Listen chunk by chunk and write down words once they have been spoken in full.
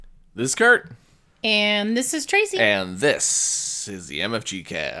This is Kurt. And this is Tracy. And this is the MFG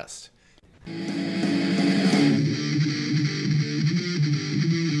Cast.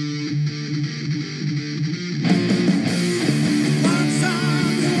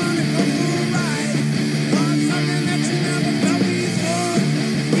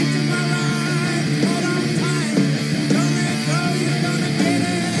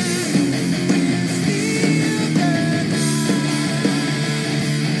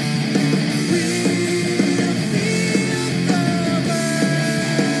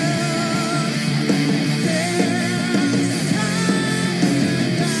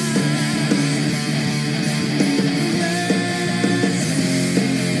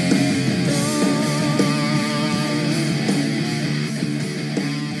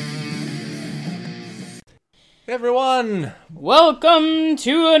 Hey everyone! Welcome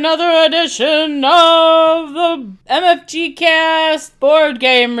to another edition of the MFG Cast board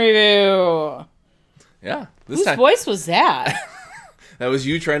game review. Yeah, this Whose time voice was that? that was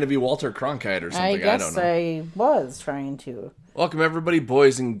you trying to be Walter Cronkite or something. I I guess don't know. I was trying to. Welcome everybody,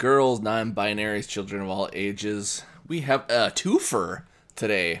 boys and girls, non-binaries, children of all ages. We have a twofer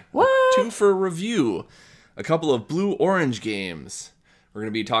today. What? A twofer review. A couple of blue-orange games. We're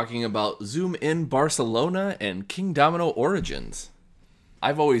going to be talking about Zoom In Barcelona and King Domino Origins.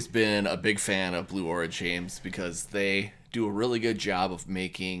 I've always been a big fan of Blue Orange games because they do a really good job of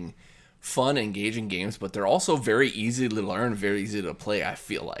making fun, engaging games, but they're also very easy to learn, very easy to play, I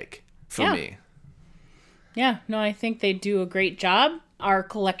feel like, for me. Yeah, no, I think they do a great job. Our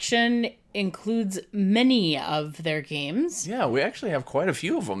collection includes many of their games. Yeah, we actually have quite a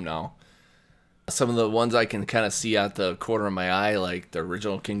few of them now. Some of the ones I can kind of see out the corner of my eye, like the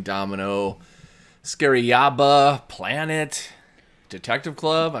original King Domino, Scary Yaba, Planet, Detective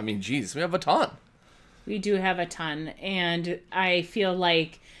Club. I mean, geez, we have a ton. We do have a ton, and I feel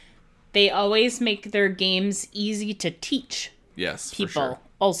like they always make their games easy to teach Yes, people for sure.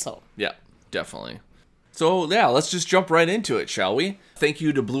 also. Yeah, definitely. So, yeah, let's just jump right into it, shall we? Thank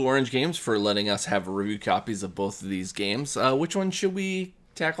you to Blue Orange Games for letting us have review copies of both of these games. Which one should we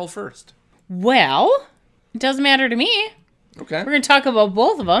tackle first? Well, it doesn't matter to me. Okay. We're going to talk about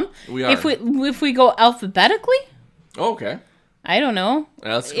both of them. We are. If we go alphabetically, Oh, okay. I don't know.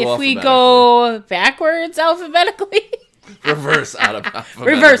 Let's go If we alphabetically. go backwards alphabetically, Reverse out of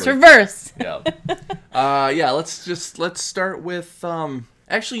alphabetically. reverse. Yeah. Let's start with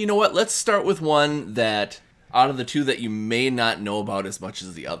actually, you know what? Let's start with one that out of the two that you may not know about as much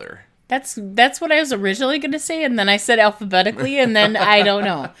as the other. That's what I was originally going to say, and then I said alphabetically, and then I don't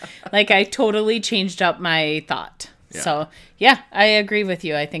know. Like, I totally changed up my thought. Yeah. So, yeah, I agree with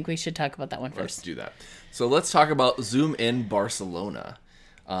you. I think we should talk about that one Let's first. do that. So let's talk about Zoom In Barcelona.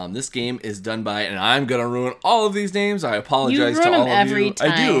 This game is done by, and I'm going to ruin all of these names. I apologize to ruin all them of every you.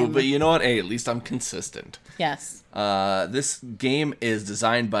 I do, time. but you know what? Hey, at least I'm consistent. Yes. This game is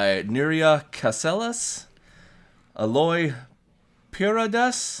designed by Nuria Casellas, Aloy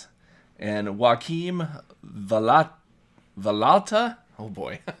Piradas, and Joaquim Valata. Oh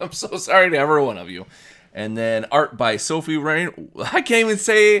boy, I'm so sorry to every one of you. And then art by Sophie Rain. I can't even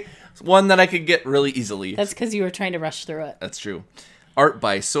say one that I could get really easily. That's because you were trying to rush through it. That's true. Art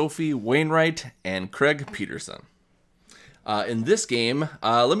by Sophie Wainwright and Craig Peterson. In this game,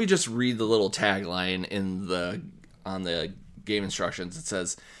 let me just read the little tagline on the game instructions. It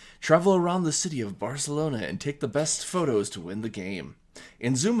says, "Travel around the city of Barcelona and take the best photos to win the game.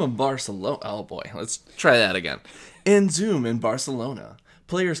 In Zoom in Barcelona..." Oh boy, let's try that again. In Zoom in Barcelona,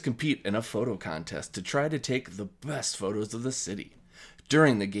 players compete in a photo contest to try to take the best photos of the city.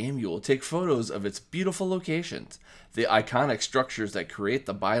 During the game, you will take photos of its beautiful locations, the iconic structures that create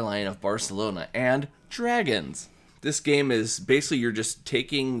the byline of Barcelona, and dragons. This game is basically you're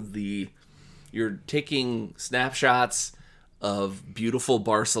taking snapshots of beautiful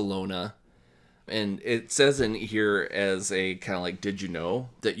Barcelona. And it says in here as a kind of like, did you know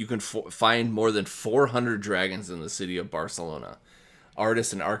that you can find more than 400 dragons in the city of Barcelona?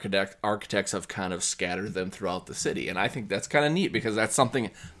 Artists and architects have kind of scattered them throughout the city. And I think that's kind of neat because that's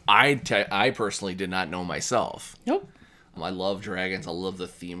something I personally did not know myself. Nope. I love dragons. I love the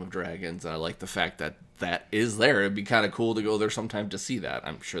theme of dragons. And I like the fact that that is there. It'd be kind of cool to go there sometime to see that.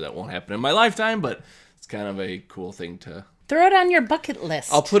 I'm sure that won't happen in my lifetime, but it's kind of a cool thing to... Throw it on your bucket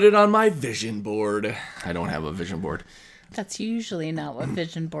list. I'll put it on my vision board. I don't have a vision board. That's usually not what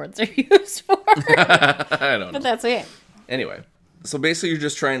vision boards are used for. I don't know. But that's it. Anyway, so basically you're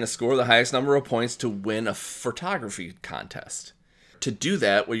just trying to score the highest number of points to win a photography contest. To do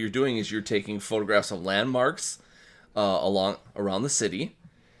that, what you're doing is you're taking photographs of landmarks around the city,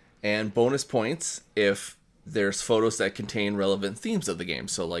 and bonus points if there's photos that contain relevant themes of the game.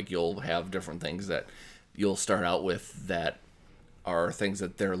 So like you'll have different things that you'll start out with that are things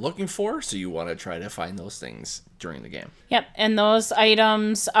that they're looking for. So you want to try to find those things during the game. Yep. And those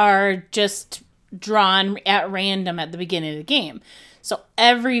items are just drawn at random at the beginning of the game. So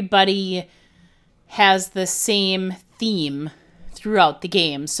everybody has the same theme throughout the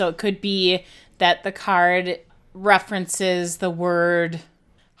game. So it could be that the card references the word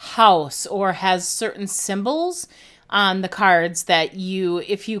house or has certain symbols on the cards that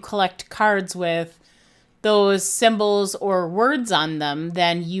if you collect cards with those symbols or words on them,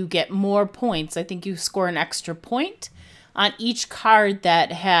 then you get more points. I think you score an extra point on each card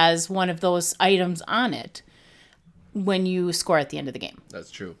that has one of those items on it when you score at the end of the game.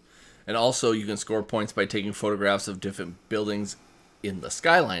 That's true. And also you can score points by taking photographs of different buildings in the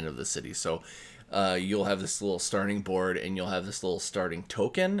skyline of the city. So you'll have this little starting board and you'll have this little starting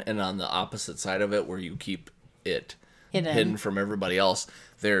token, and on the opposite side of it where you keep it hidden from everybody else,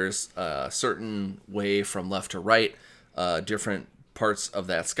 there's a certain way from left to right, different parts of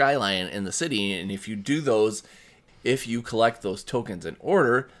that skyline in the city. And if you do those, if you collect those tokens in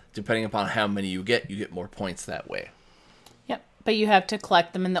order, depending upon how many you get more points that way. Yep, but you have to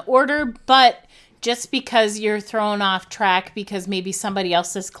collect them in the order, but just because you're thrown off track because maybe somebody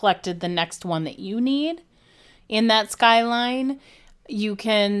else has collected the next one that you need in that skyline, you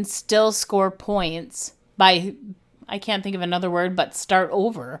can still score points by, I can't think of another word, but start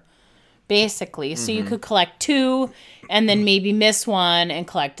over, basically. So you could collect 2 and then maybe miss one and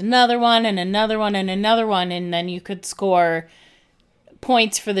collect another one and another one and another one, and then you could score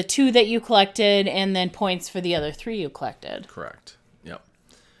points for the 2 that you collected and then points for the other 3 you collected. Correct.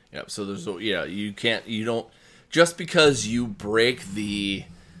 Yep. So there's, you don't, just because you break the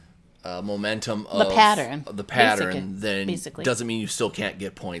momentum of the pattern, then basically doesn't mean you still can't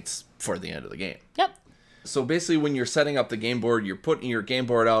get points for the end of the game. Yep. So basically when you're setting up the game board, you're putting your game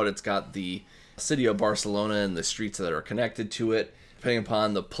board out. It's got the city of Barcelona and the streets that are connected to it. Depending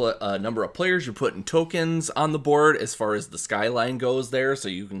upon the number of players, you're putting tokens on the board as far as the skyline goes there, so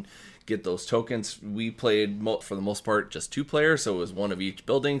you can get those tokens. We played, for the most part, just 2 players, so it was one of each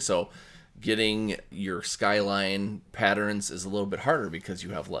building. So getting your skyline patterns is a little bit harder because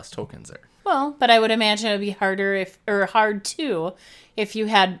you have less tokens there. Well, but I would imagine it would be hard too if you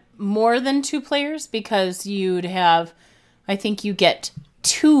had more than 2 players, because you'd have, I think you get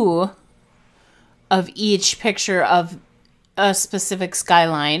 2 of each picture of a specific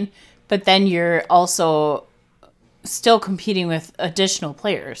skyline, but then you're also still competing with additional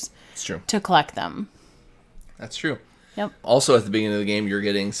players. It's true. To collect them. That's true. Yep. Also, at the beginning of the game, you're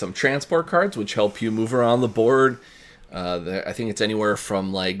getting some transport cards, which help you move around the board. I think it's anywhere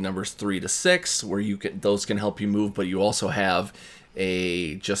from like numbers 3 to 6, where those can help you move. But you also have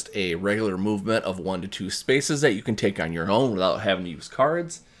just a regular movement of 1 to 2 spaces that you can take on your own without having to use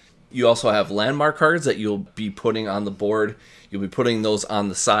cards. You also have landmark cards that you'll be putting on the board. You'll be putting those on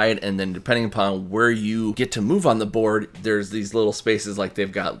the side, and then depending upon where you get to move on the board, there's these little spaces, like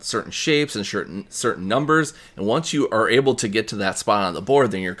they've got certain shapes and certain numbers. And once you are able to get to that spot on the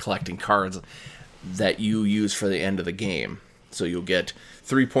board, then you're collecting cards that you use for the end of the game. So you'll get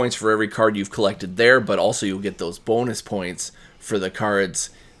 3 points for every card you've collected there, but also you'll get those bonus points for the cards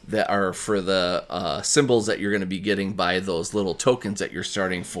that are for the symbols that you're going to be getting by those little tokens that you're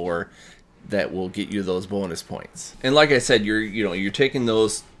starting for, that will get you those bonus points. And like I said, you're taking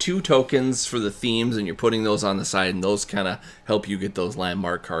those 2 tokens for the themes and you're putting those on the side, and those kind of help you get those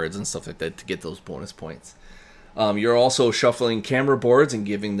landmark cards and stuff like that to get those bonus points. You're also shuffling camera boards and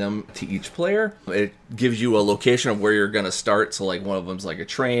giving them to each player. It gives you a location of where you're going to start. So like one of them's like a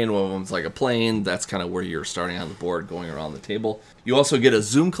train, one of them's like a plane. That's kind of where you're starting on the board, going around the table. You also get a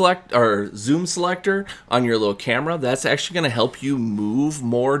zoom selector on your little camera. That's actually going to help you move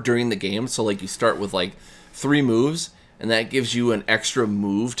more during the game. So like you start with like 3 moves, and that gives you an extra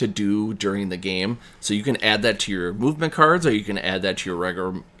move to do during the game. So you can add that to your movement cards, or you can add that to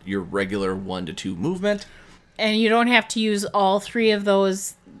your regular 1 to 2 movement. And you don't have to use all 3 of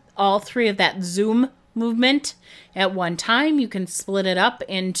that zoom movement at one time. You can split it up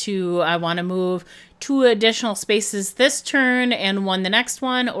into, I want to move 2 additional spaces this turn and 1 the next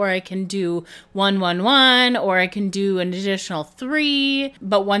one, or I can do 1, 1, 1, or I can do an additional 3.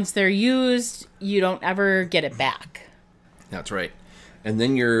 But once they're used, you don't ever get it back. That's right. And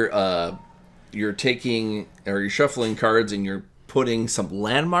then you're taking, or you're shuffling cards, and you're putting some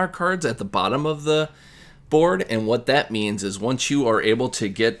landmark cards at the bottom of the board. And what that means is once you are able to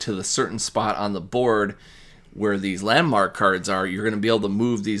get to the certain spot on the board where these landmark cards are, you're going to be able to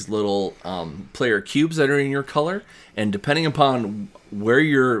move these little player cubes that are in your color. And depending upon where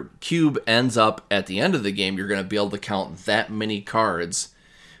your cube ends up at the end of the game, you're going to be able to count that many cards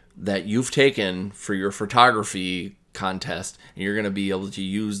that you've taken for your photography contest, and you're going to be able to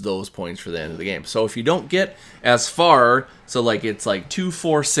use those points for the end of the game. So if you don't get as far, so like it's like 2,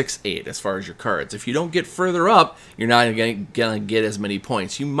 4, 6, 8 as far as your cards. If you don't get further up, you're not going to get as many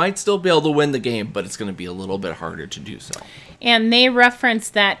points. You might still be able to win the game, but it's going to be a little bit harder to do so. And they reference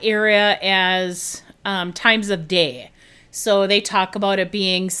that area as times of day. So they talk about it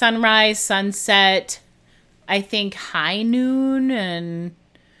being sunrise, sunset, I think high noon, and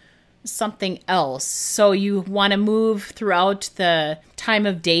something else. So you want to move throughout the time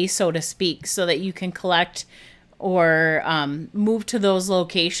of day, so to speak, so that you can collect or move to those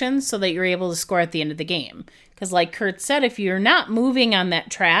locations so that you're able to score at the end of the game. Because like Kurt said, if you're not moving on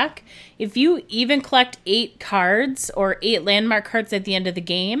that track, if you even collect 8 cards or 8 landmark cards at the end of the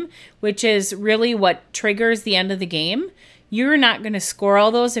game, which is really what triggers the end of the game, you're not going to score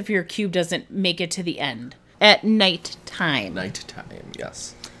all those if your cube doesn't make it to the end at night time. Nighttime,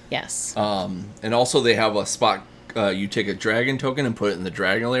 yes. Yes. And also they have a spot, you take a dragon token and put it in the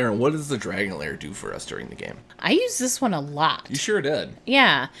dragon lair. And what does the dragon lair do for us during the game? I use this one a lot. You sure did.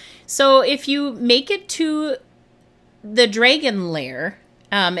 Yeah. So if you make it to the dragon lair,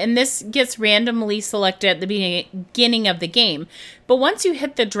 and this gets randomly selected at the beginning of the game, but once you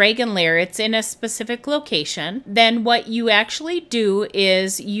hit the dragon lair, it's in a specific location. Then what you actually do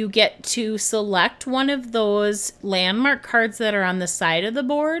is you get to select one of those landmark cards that are on the side of the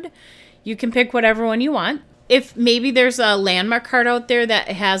board. You can pick whatever one you want. If maybe there's a landmark card out there that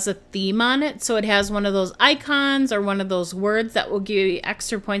has a theme on it, so it has one of those icons or one of those words that will give you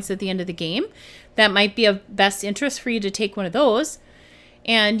extra points at the end of the game, that might be of best interest for you to take one of those.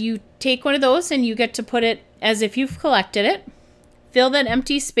 And you take one of those and you get to put it as if you've collected it. Fill that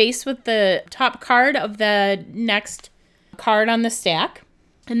empty space with the top card of the next card on the stack.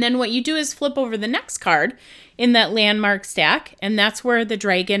 And then what you do is flip over the next card in that landmark stack, and that's where the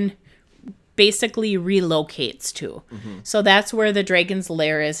dragon basically relocates to. Mm-hmm. So that's where the dragon's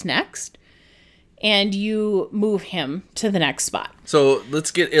lair is next. And you move him to the next spot. So let's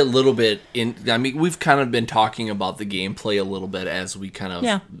get a little bit in. I mean, we've kind of been talking about the gameplay a little bit as we kind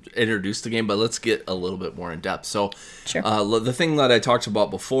of introduce the game, but let's get a little bit more in depth. So sure. The thing that I talked about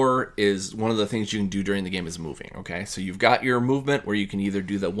before is one of the things you can do during the game is moving. Okay, so you've got your movement where you can either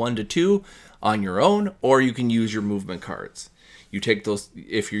do the 1 to 2 on your own, or you can use your movement cards. You take those,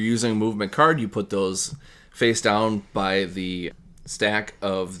 if you're using a movement card, you put those face down by the stack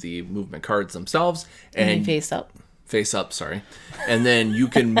of the movement cards themselves, and face up, sorry, and then you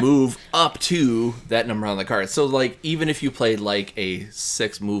can move up to that number on the card. So like even if you played like a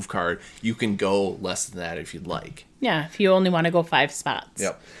 6 move card, you can go less than that if you'd like. Yeah, if you only want to go 5 spots.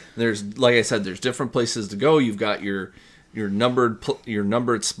 Yep. There's, like I said, there's different places to go. You've got your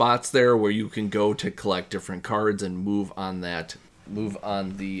numbered spots there where you can go to collect different cards and move on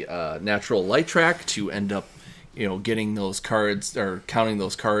the natural light track to end up, getting those cards or counting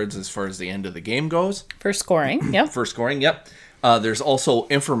those cards as far as the end of the game goes. For scoring, yep. For scoring, yep. There's also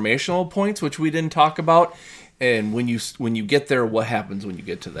informational points, which we didn't talk about. And when you get there, what happens when you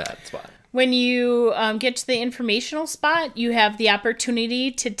get to that spot? When you get to the informational spot, you have the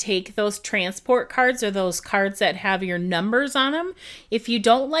opportunity to take those transport cards or those cards that have your numbers on them. If you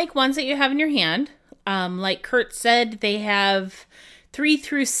don't like ones that you have in your hand, like Kurt said, they have 3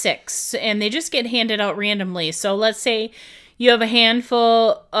 through 6, and they just get handed out randomly. So let's say you have a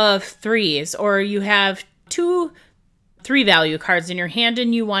handful of 3s, or you have 2 3-value cards in your hand,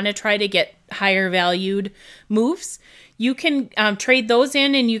 and you want to try to get higher valued moves. You can trade those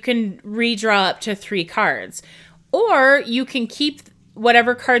in, and you can redraw up to 3 cards. Or you can keep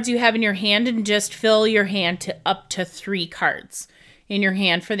whatever cards you have in your hand and just fill your hand to up to 3 cards in your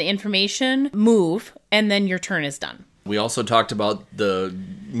hand for the information move, and then your turn is done. We also talked about the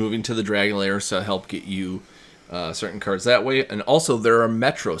moving to the dragon lair to help get you certain cards that way. And also there are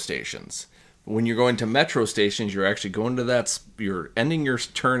metro stations. When you're going to metro stations, you're actually going to you're ending your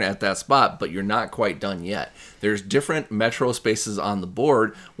turn at that spot, but you're not quite done yet. There's different metro spaces on the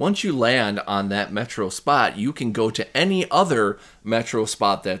board. Once you land on that metro spot, you can go to any other metro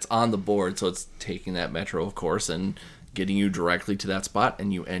spot that's on the board. So it's taking that metro, of course, and getting you directly to that spot,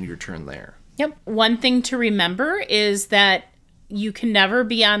 and you end your turn there. Yep. One thing to remember is that you can never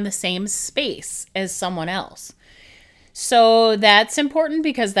be on the same space as someone else. So that's important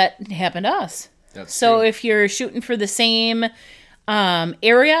because that happened to us. That's so true. If you're shooting for the same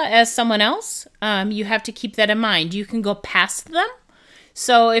area as someone else, you have to keep that in mind. You can go past them.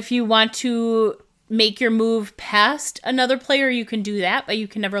 So if you want to make your move past another player, you can do that, but you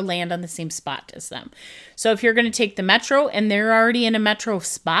can never land on the same spot as them. So if you're going to take the Metro and they're already in a Metro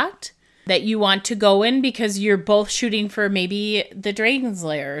spot that you want to go in because you're both shooting for maybe the Dragon's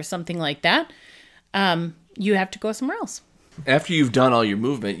Lair or something like that, you have to go somewhere else. After you've done all your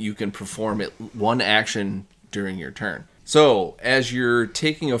movement, you can perform one action during your turn. So as you're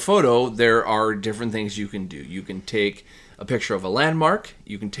taking a photo, there are different things you can do. You can take a picture of a landmark.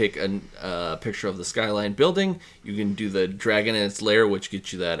 You can take a picture of the skyline building. You can do the dragon in its lair, which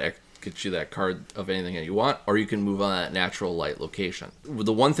gets you that card of anything that you want, or you can move on that natural light location.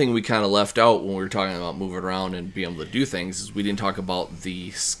 The one thing we kind of left out when we were talking about moving around and being able to do things is we didn't talk about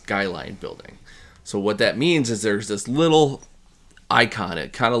the skyline building. So what that means is there's this little icon.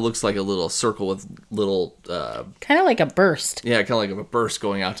 It kind of looks like a little circle with little... kind of like a burst. Yeah, kind of like a burst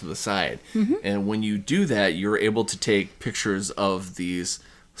going out to the side. Mm-hmm. And when you do that, you're able to take pictures of these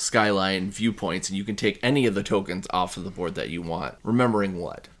skyline viewpoints, and you can take any of the tokens off of the board that you want. Remembering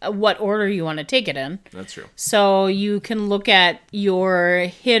what order you want to take it in. That's true. So you can look at your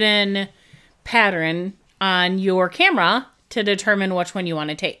hidden pattern on your camera to determine which one you want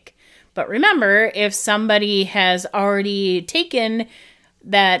to take. But remember, if somebody has already taken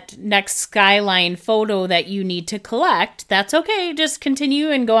that next skyline photo that you need to collect, that's okay. Just continue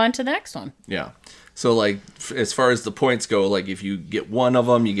and go on to the next one. Yeah. So, like, as far as the points go, like, if you get one of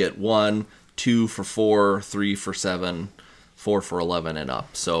them, you get 1, 2 for 4, 3 for 7, 4 for 11, and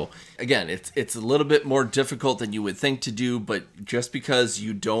up. So, again, it's a little bit more difficult than you would think to do, but just because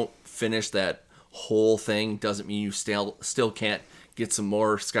you don't finish that whole thing doesn't mean you still can't get some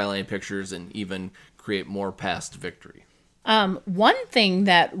more skyline pictures and even create more past victory. One thing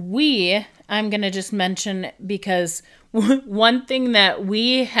that I'm going to just mention, because one thing that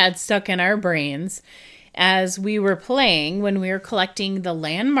we had stuck in our brains as we were playing when we were collecting the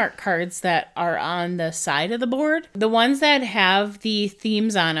landmark cards that are on the side of the board, the ones that have the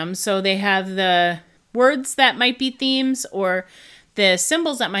themes on them. So they have the words that might be themes or the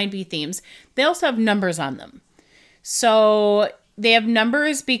symbols that might be themes. They also have numbers on them. So they have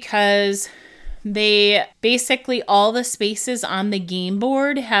numbers because they basically all the spaces on the game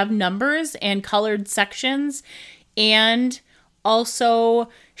board have numbers and colored sections and also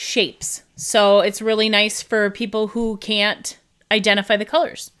shapes. So it's really nice for people who can't identify the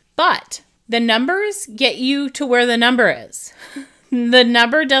colors. But the numbers get you to where the number is. The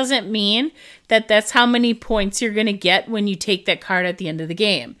number doesn't mean that that's how many points you're going to get when you take that card at the end of the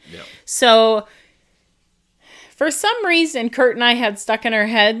game. Yep. So for some reason, Kurt and I had stuck in our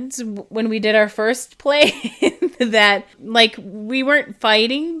heads when we did our first play that, like, we weren't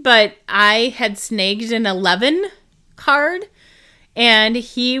fighting, but I had snagged an 11 card, and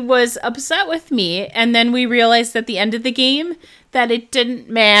he was upset with me. And then we realized at the end of the game that it didn't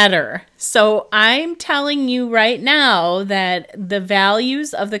matter. So I'm telling you right now that the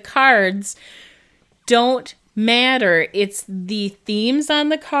values of the cards don't matter. It's the themes on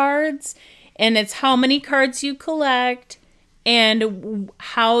the cards, and it's how many cards you collect and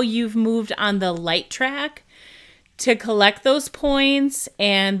how you've moved on the light track to collect those points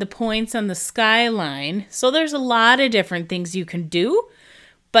and the points on the skyline. So there's a lot of different things you can do,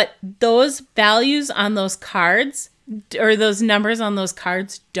 but those values on those cards or those numbers on those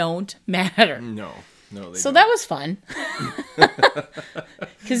cards don't matter. No, so don't. That was fun.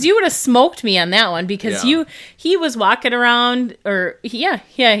 Because you would have smoked me on that one because he was walking around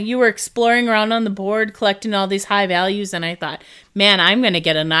you were exploring around on the board collecting all these high values, and I thought, man, I'm going to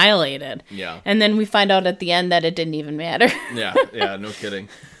get annihilated. Yeah. And then we find out at the end that it didn't even matter. Yeah, no kidding.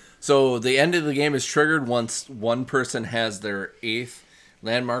 So the end of the game is triggered once one person has their 8th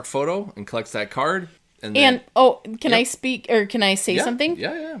landmark photo and collects that card. Can I speak or can I say something?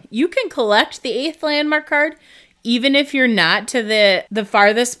 Yeah. You can collect the 8th landmark card even if you're not to the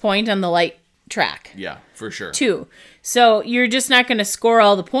farthest point on the light track. Yeah, for sure. 2. So you're just not going to score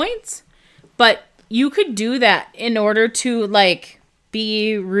all the points, but you could do that in order to, like,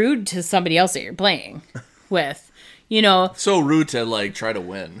 be rude to somebody else that you're playing with, you know. So rude to, like, try to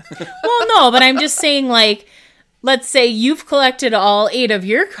win. Well, no, but I'm just saying, like, let's say you've collected all 8 of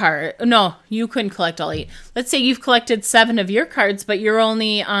your cards. No, you couldn't collect all 8. Let's say you've collected 7 of your cards, but you're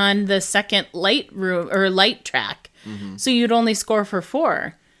only on the second light room or light track. Mm-hmm. So you'd only score for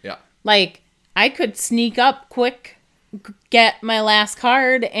 4. Yeah. Like, I could sneak up quick, get my last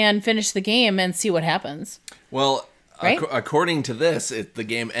card, and finish the game and see what happens. Well, right? According to this, the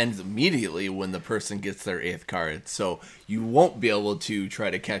game ends immediately when the person gets their 8th card. So you won't be able to try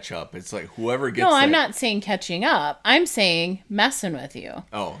to catch up. It's like whoever gets No, I'm not saying catching up. I'm saying messing with you.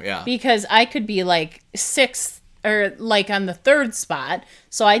 Oh, yeah. Because I could be like 6th or like on the third spot.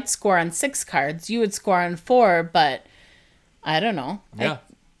 So I'd score on 6 cards. You would score on 4, but I don't know. Yeah.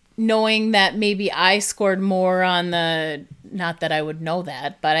 Knowing that maybe I scored more on the, not that I would know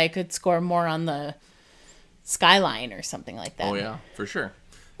that, but I could score more on the skyline or something like that. Oh, yeah, for sure.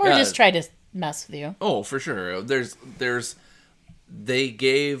 Or Yeah. just try to mess with you. Oh, for sure. They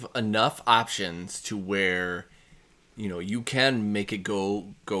gave enough options to where, you can make it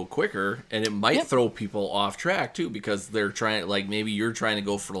go quicker, and it might throw people off track too, because they're trying, like, maybe you're trying to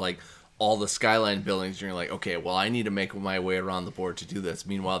go for like all the skyline buildings, and you're like, okay, well, I need to make my way around the board to do this.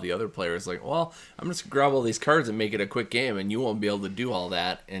 Meanwhile, the other player is like, well, I'm just gonna grab all these cards and make it a quick game, and you won't be able to do all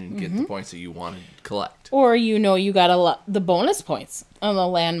that and get the points that you want to collect. Or you got the bonus points on the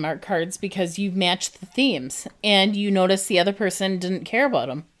landmark cards because you've matched the themes, and you notice the other person didn't care about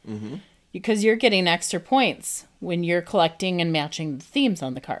them. Mm-hmm. Because you're getting extra points when you're collecting and matching the themes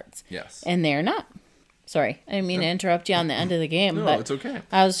on the cards. Yes. And they're not. Sorry, I didn't mean to interrupt you on the end of the game. No, but it's okay.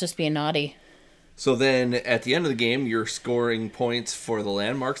 I was just being naughty. So then, at the end of the game, you're scoring points for the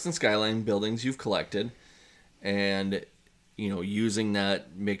landmarks and skyline buildings you've collected, and using that,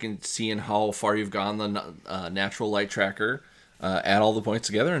 seeing how far you've gone the natural light tracker, add all the points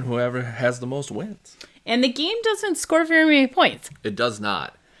together, and whoever has the most wins. And the game doesn't score very many points. It does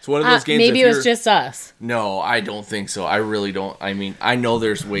not. It's one of those games. Maybe it was just us. No, I don't think so. I really don't. I mean, I know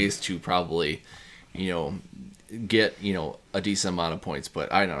there's ways to probably, get a decent amount of points,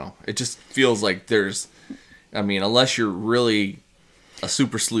 but I don't know. It just feels like unless you're really a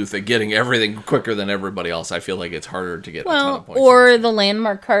super sleuth at getting everything quicker than everybody else, I feel like it's harder to get a ton of points. Or the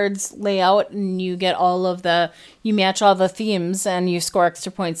landmark cards lay out and you get you match all the themes and you score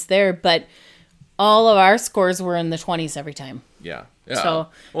extra points there, but all of our scores were in the 20s every time. Yeah. So,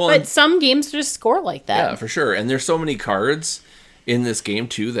 but some games just score like that. Yeah, for sure. And there's so many cards in this game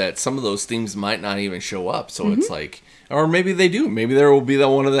too that some of those themes might not even show up. So it's like, or maybe they do. Maybe there will be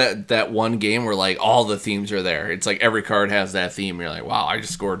that one game where like all the themes are there. It's like every card has that theme. And you're like, wow, I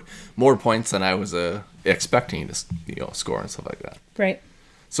just scored more points than I was expecting to score and stuff like that. Right.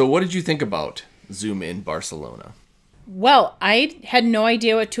 So what did you think about Zoom in Barcelona? Well, I had no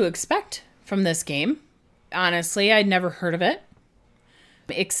idea what to expect from this game. Honestly, I'd never heard of it.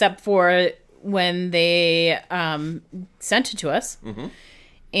 Except for when they sent it to us. Mm-hmm.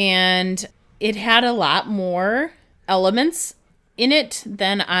 And it had a lot more elements in it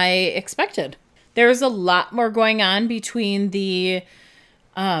than I expected. There's a lot more going on between the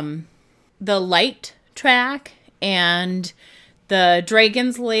light track and the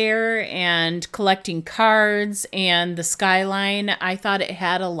Dragon's Lair and collecting cards and the skyline. I thought it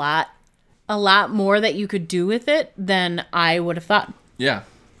had a lot more that you could do with it than I would have thought. Yeah,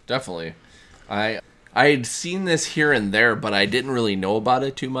 definitely. I'd seen this here and there, but I didn't really know about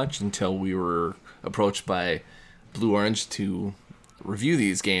it too much until we were approached by Blue Orange to review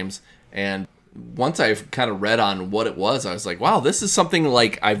these games. And once I've kind of read on what it was, I was like, wow, this is something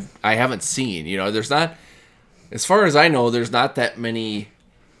like I haven't seen. There's not, as far as I know, there's not that many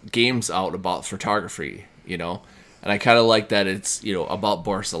games out about photography, And I kind of like that it's, about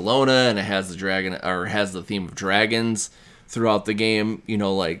Barcelona, and it has the theme of dragons throughout the game,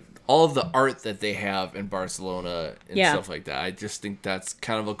 like all of the art that they have in Barcelona and stuff like that. I just think that's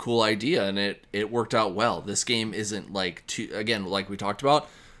kind of a cool idea, and it worked out well. This game isn't like like we talked about,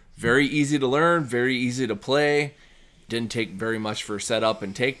 very easy to learn, very easy to play. Didn't take very much for setup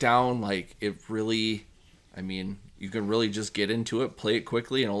and takedown. Like it really, you can really just get into it, play it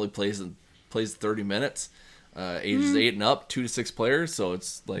quickly, and only plays 30 minutes. Ages 8 and up, 2 to 6 players, so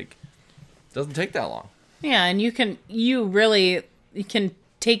it's like doesn't take that long. Yeah, and you can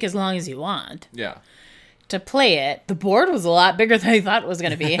take as long as you want. Yeah. To play it. The board was a lot bigger than I thought it was going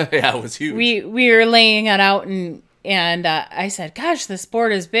to be. Yeah, it was huge. We were laying it out and I said, "Gosh, this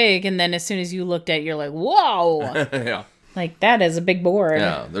board is big." And then as soon as you looked at it, you're like, "Whoa!" Yeah. Like that is a big board.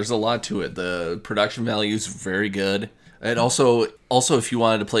 Yeah, there's a lot to it. The production value is very good. And also, if you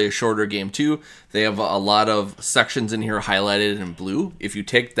wanted to play a shorter game too, they have a lot of sections in here highlighted in blue. If you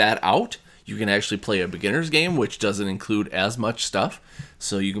take that out, you can actually play a beginner's game, which doesn't include as much stuff.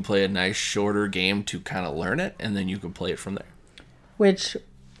 So you can play a nice shorter game to kind of learn it, and then you can play it from there. Which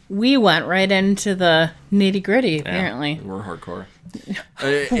we went right into the nitty gritty, apparently. Yeah, we're hardcore.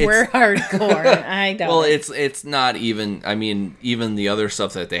 We're hardcore. I don't. Well, it's not even, even the other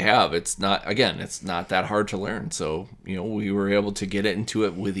stuff that they have, it's not that hard to learn. So, we were able to get into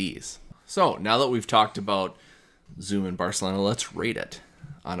it with ease. So now that we've talked about Zoom in Barcelona, let's rate it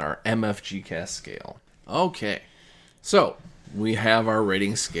on our MFG Cast scale. Okay, so we have our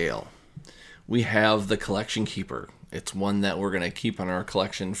rating scale. We have the Collection Keeper. It's one that we're going to keep on our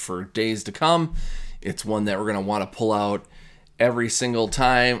collection for days to come. It's one that we're going to want to pull out every single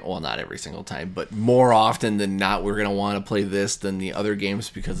time. Well, not every single time, but more often than not, we're going to want to play this than the other games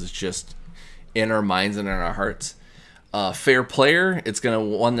because it's just in our minds and in our hearts. Fair Player, it's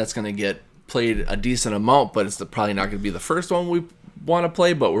one that's going to get played a decent amount, but it's probably not going to be the first one we want to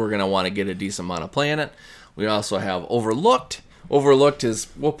play, but we're going to want to get a decent amount of play in it. We also have Overlooked. Overlooked is,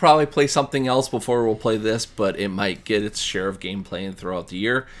 we'll probably play something else before we'll play this, but it might get its share of gameplay throughout the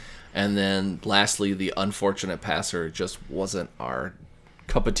year. And then lastly, The Unfortunate Passer just wasn't our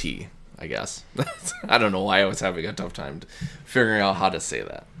cup of tea, I guess. I don't know why I was having a tough time figuring out how to say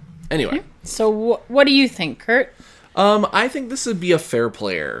that. Anyway. So what do you think, Kurt? I think this would be a Fair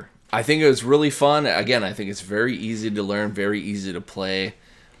Player. I think it was really fun. Again, I think it's very easy to learn, very easy to play.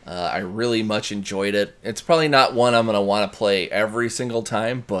 I really much enjoyed it. It's probably not one I'm going to want to play every single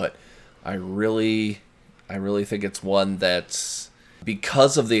time, but I really think it's one that's,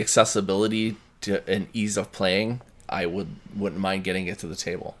 because of the accessibility and ease of playing, I wouldn't mind getting it to the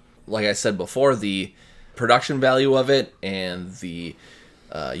table. Like I said before, the production value of it and the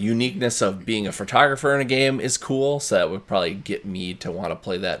uniqueness of being a photographer in a game is cool, so that would probably get me to want to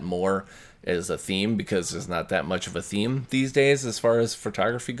play that more as a theme, because there's not that much of a theme these days as far as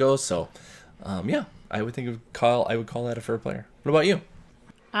photography goes. So yeah, I would call that a Fair Player. What about you?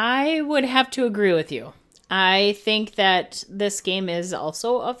 I would have to agree with you. I think that this game is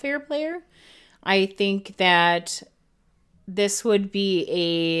also a Fair Player. I think that this would be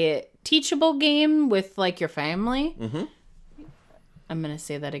a teachable game with like your family. Mm-hmm. I'm going to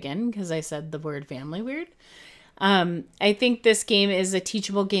say that again because I said the word family weird. I think this game is a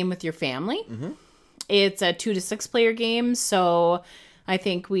teachable game with your family. Mm-hmm. It's a 2 to 6 player game, so I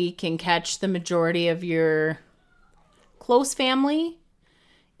think we can catch the majority of your close family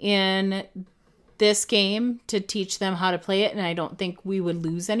in this game to teach them how to play it, and I don't think we would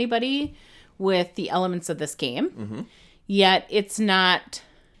lose anybody with the elements of this game. Mm-hmm. Yet it's not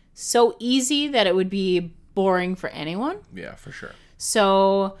so easy that it would be boring for anyone. Yeah, for sure.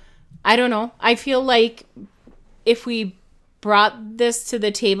 So, I don't know. I feel like if we brought this to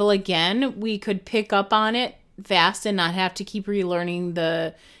the table again, we could pick up on it fast and not have to keep relearning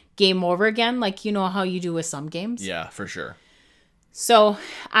the game over again, like you know how you do with some games. Yeah, for sure. So,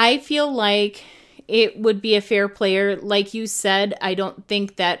 I feel like it would be a Fair Player. Like you said, I don't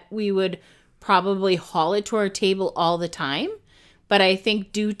think that we would probably haul it to our table all the time, but I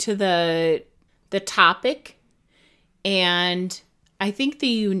think due to the topic and I think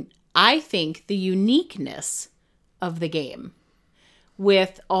the uniqueness of the game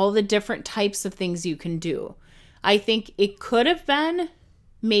with all the different types of things you can do. I think it could have been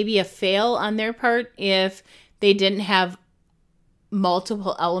maybe a fail on their part if they didn't have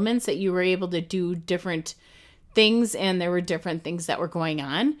multiple elements that you were able to do different things and there were different things that were going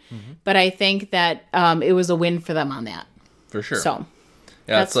on. Mm-hmm. But I think that it was a win for them on that. For sure. So,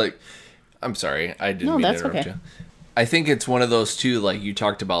 yeah, it's like, I'm sorry, I didn't mean to interrupt you. I think it's one of those too, like you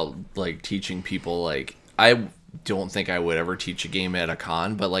talked about, like teaching people, like I don't think I would ever teach a game at a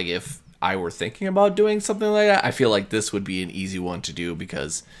con, but like if I were thinking about doing something like that, I feel like this would be an easy one to do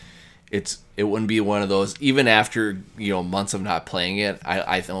because it wouldn't be one of those, even after, months of not playing it,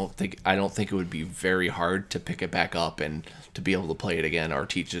 I don't think it would be very hard to pick it back up and to be able to play it again or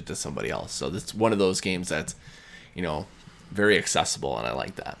teach it to somebody else. So it's one of those games that's, very accessible, and I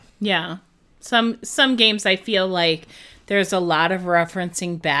like that. Yeah. Some games I feel like there's a lot of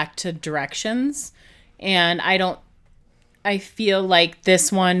referencing back to directions, and I feel like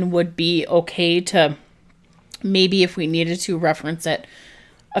this one would be okay to maybe if we needed to reference it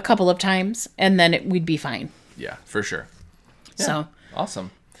a couple of times and then we'd be fine. Yeah, for sure. Yeah, so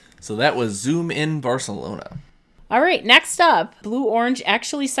awesome. So that was Zoom in Barcelona. All right, next up, Blue Orange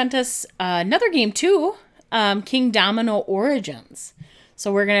actually sent us another game too, Kingdomino Origins.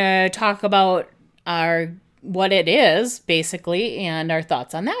 So we're going to talk about what it is, basically, and our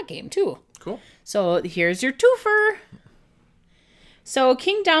thoughts on that game, too. Cool. So here's your twofer. So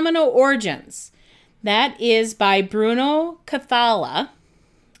Kingdomino Origins. That is by Bruno Cathala,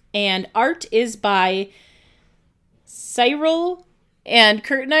 and art is by Cyril. And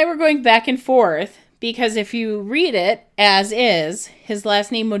Kurt and I were going back and forth, because if you read it as is, his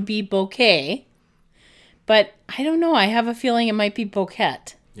last name would be Bouquet. But I don't know. I have a feeling it might be Bouquet.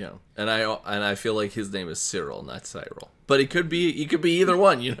 Yeah, and I feel like his name is Cyril, not Cyril. But he could be either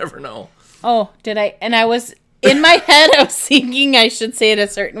one. You never know. Oh, did I? And I was in my head. I was thinking I should say it a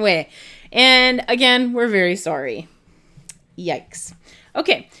certain way. And again, we're very sorry. Yikes.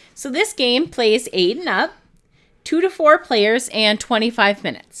 Okay, so this game plays 8 and up, 2 to 4 players, and 25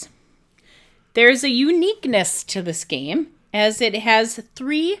 minutes. There's a uniqueness to this game, as it has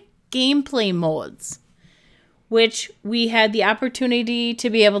 3 gameplay modes, which we had the opportunity to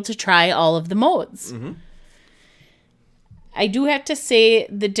be able to try all of the modes. Mm-hmm. I do have to say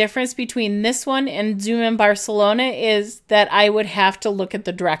the difference between this one and Zoom in Barcelona is that I would have to look at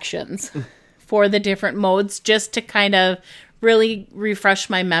the directions for the different modes just to kind of really refresh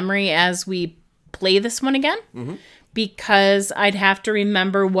my memory as we play this one again. Mm-hmm. Because I'd have to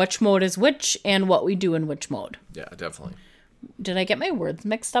remember which mode is which and what we do in which mode. Yeah, definitely. Did I get my words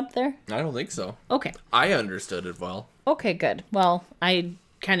mixed up there? I don't think so. Okay. I understood it well. Okay, good. Well, I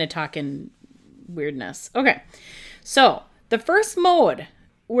kind of talk in weirdness. Okay. So, the first mode,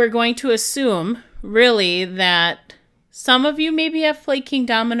 we're going to assume, really, that some of you maybe have played King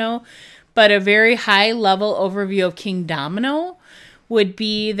Domino, but a very high-level overview of King Domino would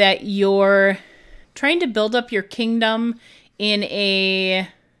be that you're trying to build up your kingdom in a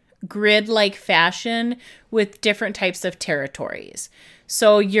grid-like fashion with different types of territories.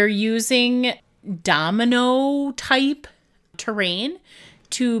 So you're using domino-type terrain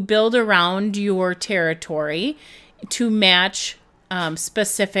to build around your territory to match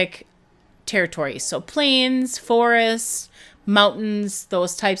specific territories. So plains, forests, mountains,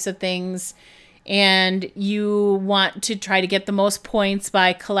 those types of things. And you want to try to get the most points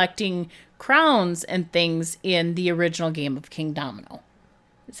by collecting crowns and things in the original game of King Domino.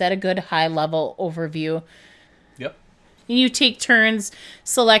 Is that a good high-level overview? Yep. You take turns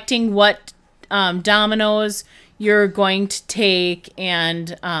selecting what dominoes you're going to take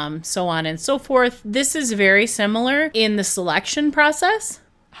and so on and so forth. This is very similar in the selection process.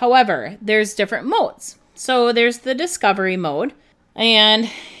 However, there's different modes. So there's the discovery mode, and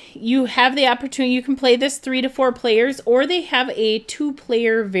you have the opportunity, you can play this 3 to 4 players, or they have a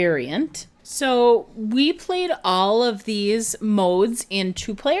 2-player variant. So we played all of these modes in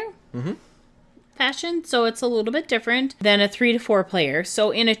 2-player fashion, so it's a little bit different than a 3 to 4 player.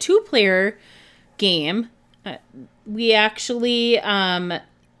 So in a 2-player game, we actually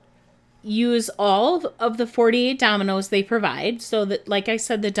use all of the 48 dominoes they provide. So that, like I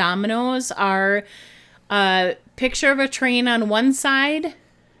said, the dominoes are a picture of a train on one side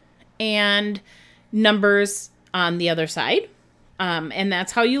and numbers on the other side. And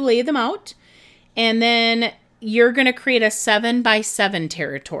that's how you lay them out. And then you're going to create a 7x7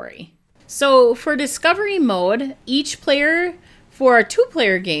 territory. So for discovery mode, each player for a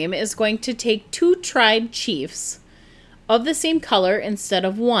 2-player game is going to take 2 tribe chiefs of the same color instead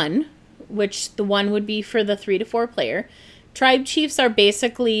of 1, which the 1 would be for the 3 to 4 player. Tribe chiefs are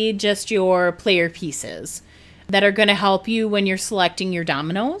basically just your player pieces that are going to help you when you're selecting your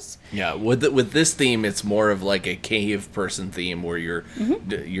dominoes. Yeah, with this theme, it's more of like a cave person theme where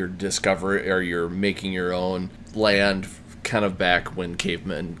you're discovering or you're making your own land, kind of back when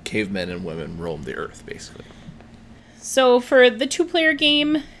cavemen and women roamed the earth, basically. So for the 2-player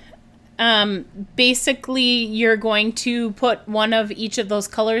game, basically you're going to put one of each of those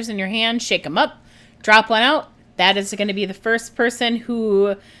colors in your hand, shake them up, drop one out. That is going to be the first person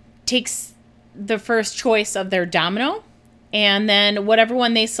who takes the first choice of their domino, and then whatever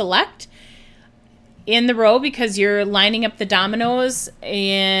one they select in the row, because you're lining up the dominoes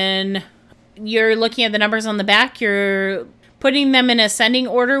and you're looking at the numbers on the back, you're putting them in ascending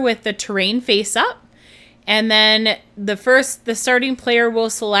order with the terrain face up, and then the starting player will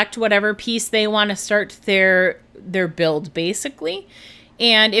select whatever piece they want to start their build, basically.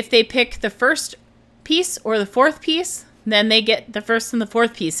 And if they pick the first piece or the fourth piece, then they get the first and the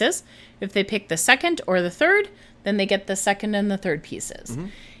fourth pieces. If they pick the second or the third, then they get the second and the third pieces. Mm-hmm.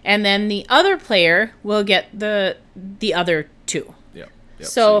 And then the other player will get the other 2. Yep.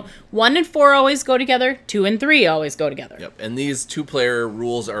 So 1 and 4 always go together, 2 and 3 always go together. Yep. And these 2-player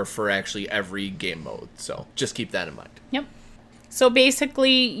rules are for actually every game mode. So just keep that in mind. Yep. So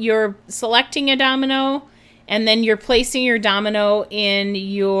basically you're selecting a domino and then you're placing your domino in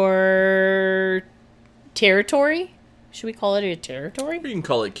your territory. Should we call it a territory? You can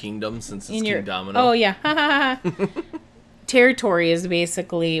call it kingdom since it's King Domino. Oh, yeah. Territory is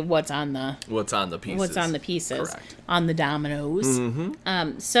basically what's on the pieces. Correct. On the dominoes.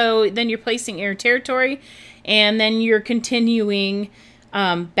 Mm-hmm. So then you're placing your territory, and then you're continuing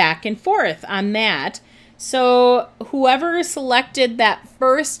back and forth on that. So whoever selected that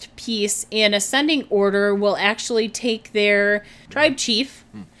first piece in ascending order will actually take their tribe chief,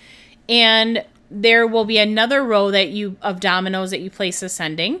 and there will be another row of dominoes that you place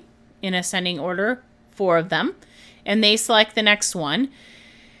in ascending order, 4 of them, and they select the next one.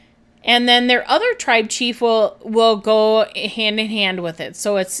 And then their other tribe chief will go hand in hand with it.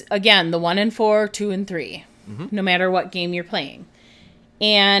 So it's, again, the 1 and 4, 2 and 3, no matter what game you're playing.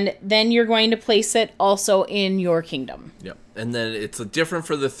 And then you're going to place it also in your kingdom. Yep. And then it's different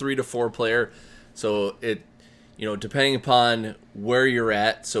for the 3 to 4 player. So it, depending upon where you're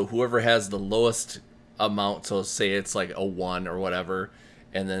at, so whoever has the lowest amount, so say it's like a 1 or whatever,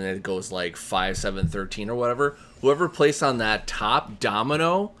 and then it goes like 5, 7, 13 or whatever, whoever placed on that top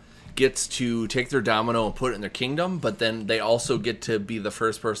domino gets to take their domino and put it in their kingdom, but then they also get to be the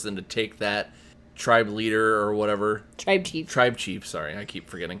first person to take that tribe leader or whatever. Tribe chief, sorry, I keep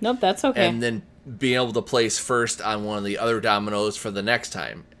forgetting. Nope, that's okay. And then being able to place first on one of the other dominoes for the next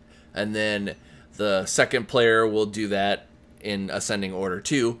time. And then the second player will do that in ascending order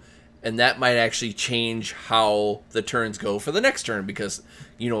too. And that might actually change how the turns go for the next turn, because,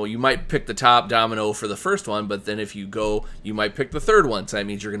 you might pick the top domino for the first one, but then if you go, you might pick the third one. So that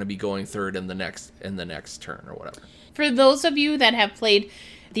means you're going to be going third in the next turn or whatever. For those of you that have played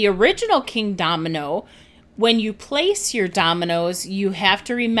the original King Domino, when you place your dominoes, you have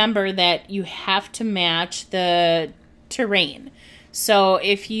to remember that you have to match the terrain. So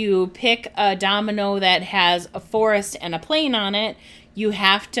if you pick a domino that has a forest and a plain on it, you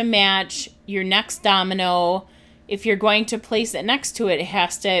have to match your next domino. If you're going to place it next to it, it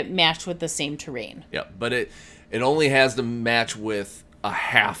has to match with the same terrain. Yep, but it only has to match with a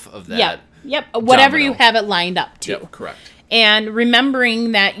half of that. Yep. Whatever domino. you have it lined up to. Yep, correct. And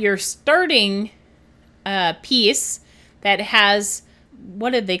remembering that your starting piece that has,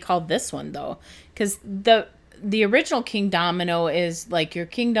 what did they call this one though? Because the original King Domino is like your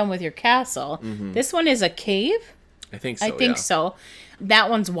kingdom with your castle. Mm-hmm. This one is a cave. I think so. That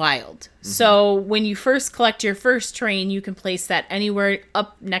one's wild. Mm-hmm. So when you first collect your first terrain, you can place that anywhere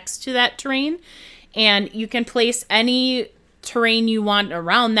up next to that terrain. And you can place any terrain you want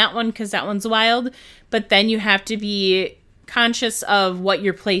around that one because that one's wild. But then you have to be conscious of what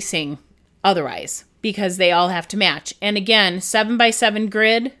you're placing otherwise, because they all have to match. And again, 7x7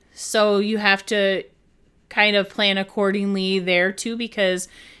 grid. So you have to kind of plan accordingly there too, because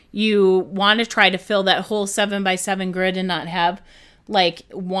you want to try to fill that whole 7x7 grid and not have like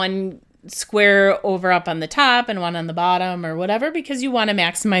one square over up on the top and one on the bottom or whatever, because you want to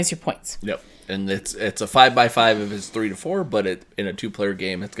maximize your points. Yep. And it's a 5x5 if it's 3 to 4, but in a 2-player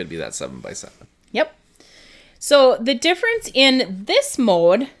game, it's going to be that 7x7. Yep. So the difference in this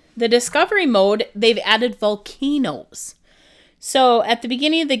mode, the discovery mode, they've added volcanoes. So at the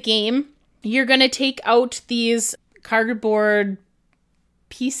beginning of the game, you're going to take out these cardboard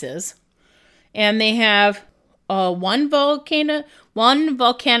pieces, and they have one volcanic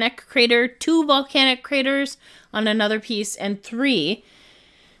crater, 2 volcanic craters on another piece, and 3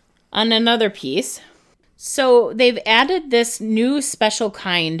 on another piece. So they've added this new special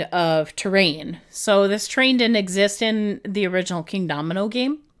kind of terrain. So this terrain didn't exist in the original King Domino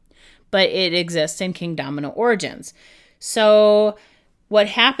game, but it exists in King Domino Origins. So what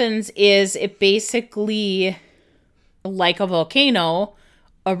happens is it basically, like a volcano,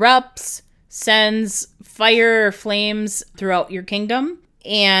 erupts, sends fire or flames throughout your kingdom,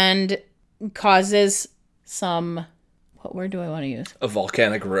 and causes some, what word do I want to use? A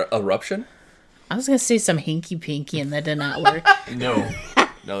volcanic eruption? I was going to say some hinky-pinky, and that did not work. No,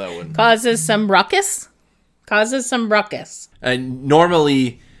 that wouldn't. Causes some ruckus. And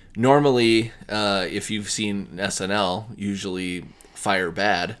normally, if you've seen SNL, usually fire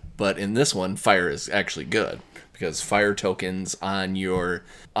bad, but in this one, fire is actually good, because fire tokens on your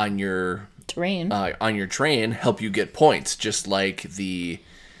terrain on your train help you get points, just like the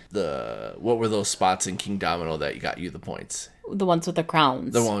what were those spots in King Domino that got you the points? The ones with the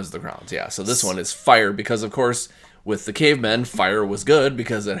crowns. The ones with the crowns, yeah. So this one is fire, because of course with the cavemen, fire was good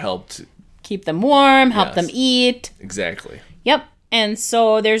because it helped keep them warm, help them eat. Exactly. Yep. And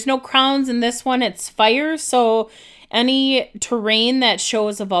so there's no crowns in this one. It's fire. So any terrain that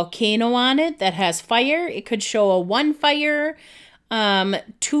shows a volcano on it that has fire, it could show a 1 fire,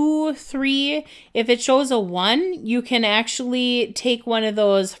 2, 3. If it shows a 1, you can actually take one of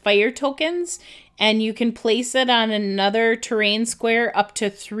those fire tokens and you can place it on another terrain square up to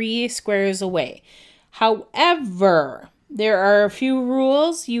 3 squares away. However, there are a few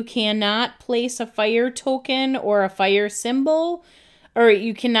rules. You cannot place a fire token or a fire symbol, or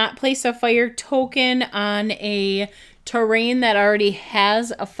you cannot place a fire token on a terrain that already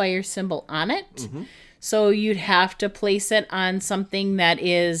has a fire symbol on it. Mm-hmm. So you'd have to place it on something that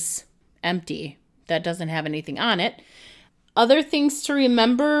is empty, that doesn't have anything on it. Other things to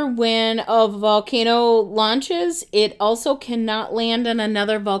remember when a volcano launches, it also cannot land on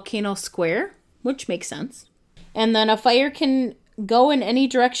another volcano square, which makes sense. And then a fire can go in any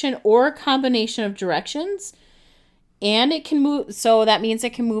direction or a combination of directions. And it can move, so that means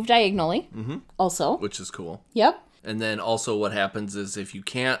it can move diagonally also. Which is cool. Yep. And then also what happens is if you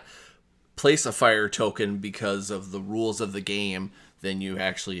can't place a fire token because of the rules of the game, then you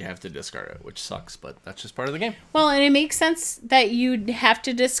actually have to discard it, which sucks, but that's just part of the game. Well, and it makes sense that you'd have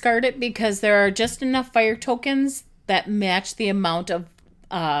to discard it because there are just enough fire tokens that match the amount of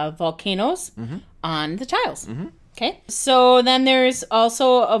volcanoes on the tiles. Okay. So then there's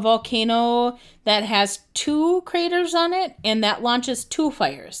also a volcano that has 2 craters on it, and that launches 2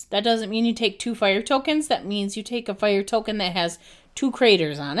 fires. That doesn't mean you take 2 fire tokens. That means you take a fire token that has 2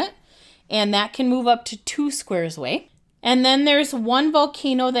 craters on it, and that can move up to 2 squares away. And then there's one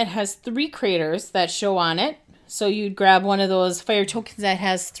volcano that has 3 craters that show on it. So you'd grab one of those fire tokens that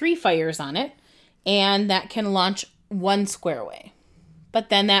has 3 fires on it, and that can launch 1 square away. But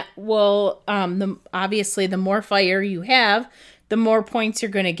then that will, obviously, the more fire you have, the more points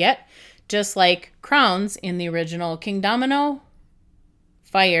you're going to get. Just like crowns in the original King Domino,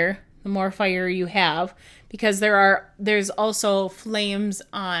 fire, the more fire you have. Because there's also flames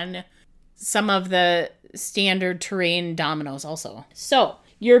on some of the standard terrain dominoes also. So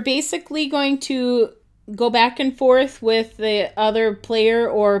you're basically going to go back and forth with the other player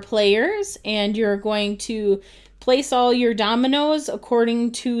or players, and you're going to place all your dominoes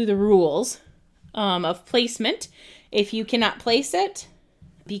according to the rules of placement. If you cannot place it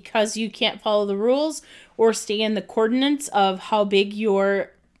because you can't follow the rules or stay in the coordinates of how big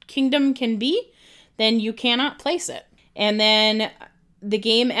your kingdom can be, then you cannot place it. And then the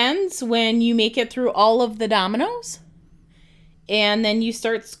game ends when you make it through all of the dominoes, and then you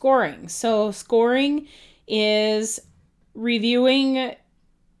start scoring. So scoring is reviewing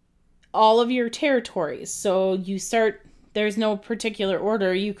all of your territories. So you start, there's no particular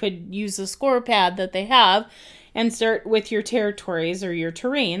order. You could use the score pad that they have and start with your territories or your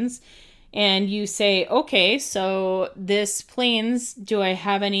terrains. And you say, okay, so this plains, do I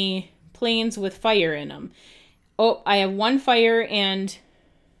have any plains with fire in them? Oh, I have 1 fire and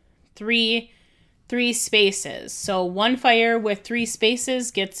 3 spaces. So 1 fire with 3 spaces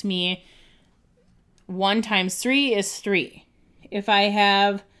gets me 1 times 3 is 3. If I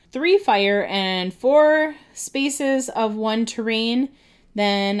have 3 fire and 4 spaces of 1 terrain,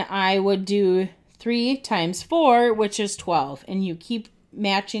 then I would do 3 times 4, which is 12. And you keep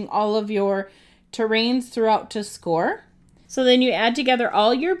matching all of your terrains throughout to score. So then you add together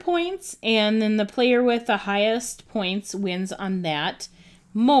all your points, and then the player with the highest points wins on that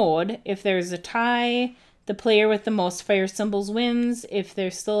mode. If there's a tie, the player with the most fire symbols wins. If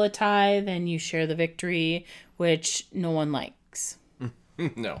there's still a tie, then you share the victory, which no one likes.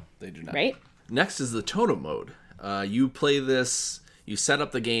 No, they do not. Right? Next is the totem mode. You play this, you set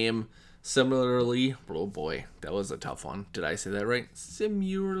up the game similarly. Oh boy, that was a tough one. Did I say that right?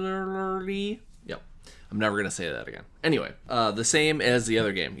 Similarly? Yep. I'm never going to say that again. Anyway, the same as the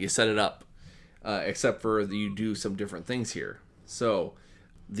other game. You set it up, except for you do some different things here. So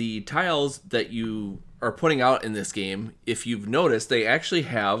the tiles that you are putting out in this game, if you've noticed, they actually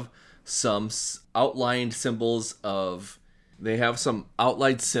have some outlined symbols of... They have some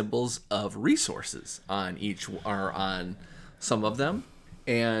outlined symbols of resources on each, or on some of them.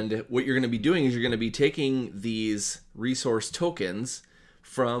 And what you're going to be doing is you're going to be taking these resource tokens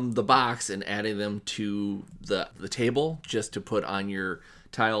from the box and adding them to the table just to put on your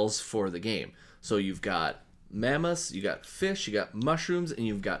tiles for the game. So you've got mammoths, you got fish, you got mushrooms, and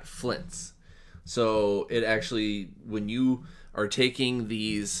you've got flints. So it actually, when you are taking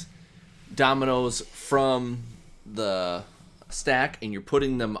these dominoes from the stack and you're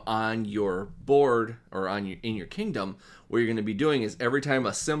putting them on your board or in your kingdom, what you're going to be doing is every time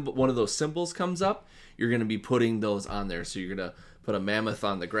a symbol, one of those symbols comes up, you're going to be putting those on there. So you're going to put a mammoth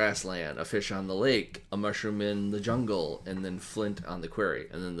on the grassland, a fish on the lake, a mushroom in the jungle, and then flint on the quarry.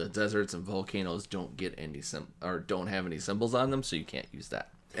 And then the deserts and volcanoes don't get any don't have any symbols on them, so you can't use that.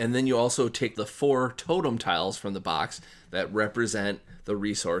 And then you also take the 4 totem tiles from the box that represent the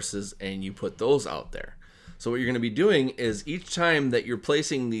resources, and you put those out there. So what you're going to be doing is each time that you're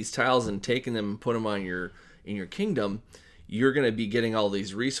placing these tiles and taking them and put them on in your kingdom, you're going to be getting all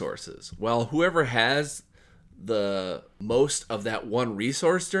these resources. Well, whoever has the most of that one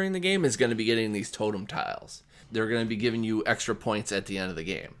resource during the game is going to be getting these totem tiles. They're going to be giving you extra points at the end of the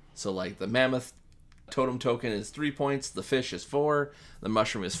game. So like the mammoth totem token is 3 points, the fish is 4, the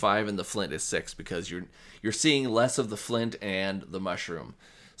mushroom is 5, and the flint is 6, because you're seeing less of the flint and the mushroom.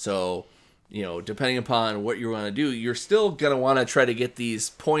 So, you know, depending upon what you want to do, you're still going to want to try to get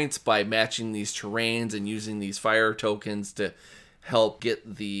these points by matching these terrains and using these fire tokens to help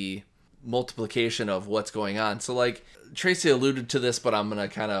get the multiplication of what's going on. So like Tracy alluded to this, but I'm going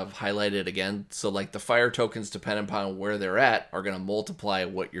to kind of highlight it again. So like the fire tokens, depending upon where they're at, are going to multiply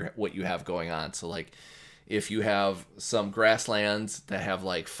what you have going on. So like if you have some grasslands that have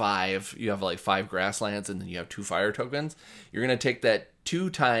like 5, you have like 5 grasslands and then you have 2 fire tokens, you're going to take that 2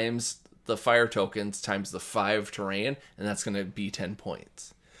 times the fire tokens times the 5 terrain, and that's going to be 10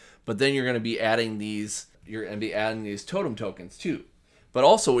 points. But then you're going to be adding these totem tokens too. But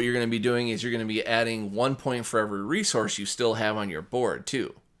also what you're going to be doing is you're going to be adding 1 point for every resource you still have on your board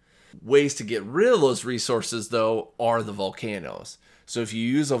too. Ways to get rid of those resources, though, are the volcanoes. So if you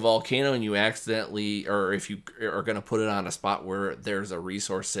use a volcano and you accidentally, or if you are going to put it on a spot where there's a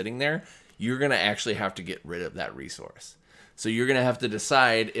resource sitting there, you're going to actually have to get rid of that resource. So you're going to have to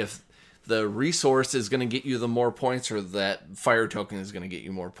decide if the resource is going to get you the more points or that fire token is going to get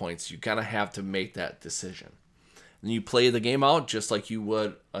you more points. You kind of have to make that decision. And you play the game out just like you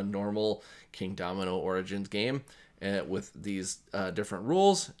would a normal King Domino Origins game with these different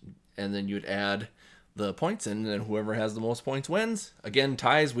rules. And then you'd add the points, and then whoever has the most points wins. Again,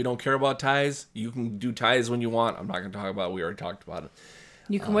 ties, we don't care about ties. You can do ties when you want. I'm not going to talk about it. We already talked about it.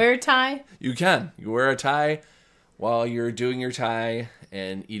 You can wear a tie? You can. You wear a tie while you're doing your tie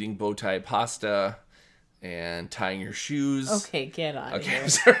and eating bow tie pasta and tying your shoes. Okay, get out of here. I'm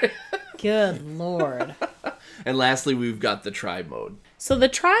sorry. Good Lord. And lastly, we've got the tribe mode. So the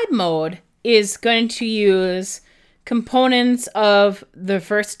tribe mode is going to use components of the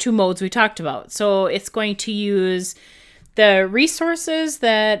first 2 modes we talked about. So it's going to use the resources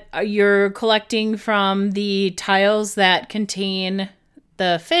that you're collecting from the tiles that contain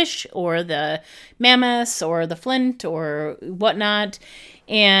the fish or the mammoths or the flint or whatnot.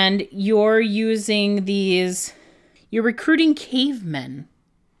 And you're using you're recruiting cavemen,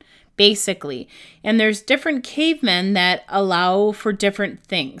 basically. And there's different cavemen that allow for different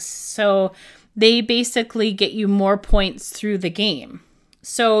things. So they basically get you more points through the game.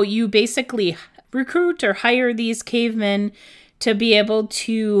 So you basically recruit or hire these cavemen to be able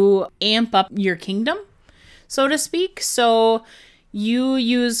to amp up your kingdom, so to speak. So you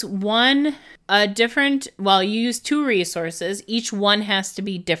use you use 2 resources. Each one has to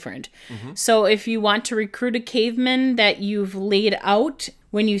be different. Mm-hmm. So if you want to recruit a caveman that you've laid out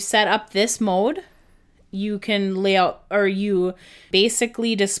when you set up this mode, you can lay out, or you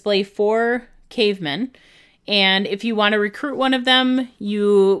basically display 4 cavemen, and if you want to recruit one of them,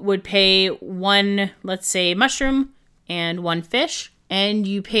 you would pay 1, let's say, mushroom and 1 fish, and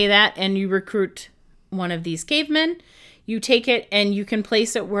you pay that and you recruit one of these cavemen. You take it and you can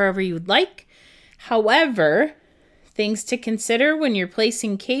place it wherever you'd like. However, things to consider when you're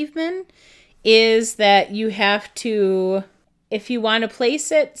placing cavemen is that you have to, if you want to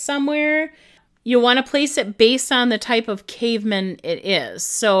place it somewhere, you want to place it based on the type of caveman it is.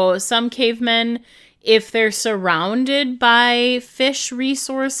 So some cavemen, if they're surrounded by fish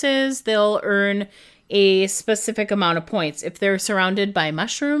resources, they'll earn a specific amount of points. If they're surrounded by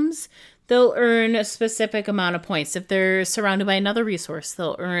mushrooms, they'll earn a specific amount of points. If they're surrounded by another resource,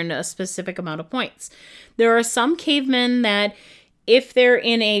 they'll earn a specific amount of points. There are some cavemen that, if they're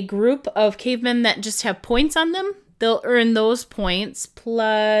in a group of cavemen that just have points on them, they'll earn those points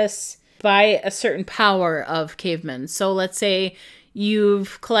plus by a certain power of cavemen. So let's say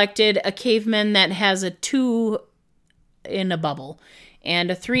you've collected a caveman that has a 2 in a bubble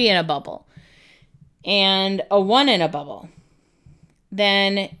and a 3 in a bubble and a 1 in a bubble.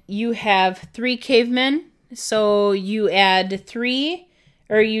 Then you have 3 cavemen. So you add 3,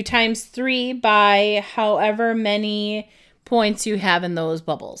 or you times 3 by however many points you have in those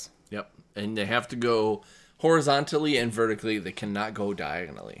bubbles. Yep. And they have to go horizontally and vertically. They cannot go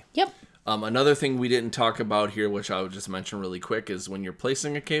diagonally. Yep. Another thing we didn't talk about here, which I would just mention really quick, is when you're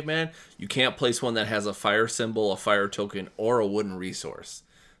placing a caveman, you can't place one that has a fire symbol, a fire token, or a wooden resource.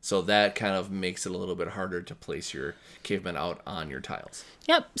 So that kind of makes it a little bit harder to place your caveman out on your tiles.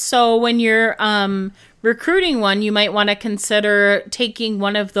 Yep. So when you're recruiting one, you might want to consider taking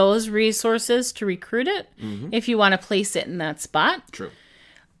one of those resources to recruit it, if you want to place it in that spot. True.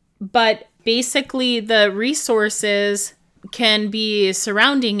 But basically the resources can be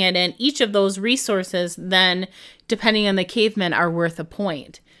surrounding it, and each of those resources then, depending on the caveman, are worth a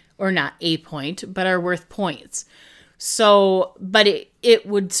point. Or not a point, but are worth points. So, but it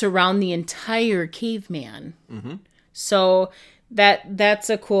would surround the entire caveman. Mm-hmm. So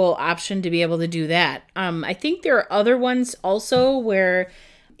that's a cool option to be able to do that. I think there are other ones also where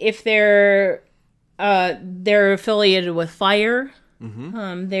if they're affiliated with fire.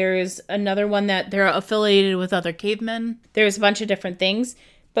 Mm-hmm. There's another one that they're affiliated with other cavemen. There's a bunch of different things.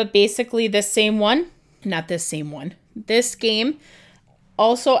 But basically this game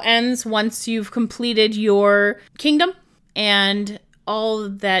also ends once you've completed your kingdom and all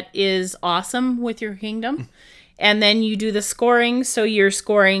that is awesome with your kingdom. And then you do the scoring. So you're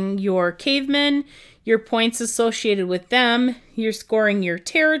scoring your cavemen, your points associated with them. You're scoring your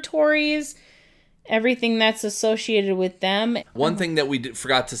territories, everything that's associated with them. One thing that we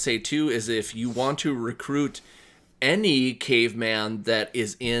forgot to say, too, is if you want to recruit any caveman that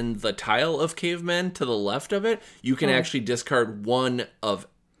is in the tile of cavemen to the left of it, you can actually discard one of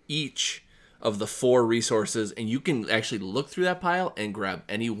each of the 4 resources, and you can actually look through that pile and grab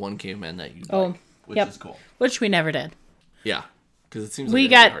any one caveman that you like, which is cool. Which we never did. Yeah, because it seems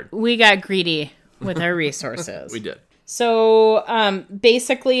like we got greedy with our resources. We did. So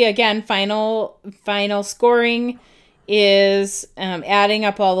basically, again, final scoring is adding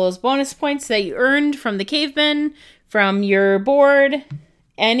up all those bonus points that you earned from the cavemen, from your board.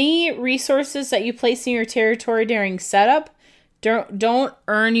 Any resources that you place in your territory during setup don't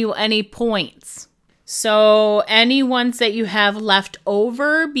earn you any points. So any ones that you have left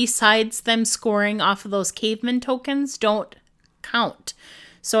over besides them scoring off of those caveman tokens don't count.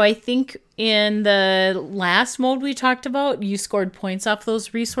 So I think in the last mode we talked about, you scored points off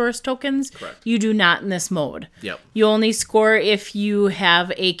those resource tokens. Correct. You do not in this mode. Yep. You only score if you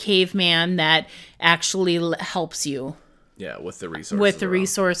have a caveman that actually helps you. Yeah, with the resources. With the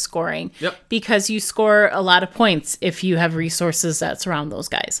resource scoring. Yep. Because you score a lot of points if you have resources that surround those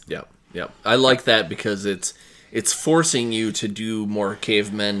guys. Yep. I like that because it's forcing you to do more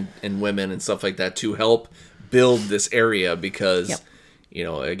cavemen and women and stuff like that to help build this area because, you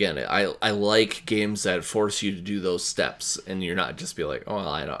know, again, I like games that force you to do those steps and you're not just be like, oh,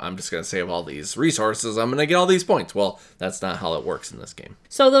 well, I'm just going to save all these resources. I'm going to get all these points. Well, that's not how it works in this game.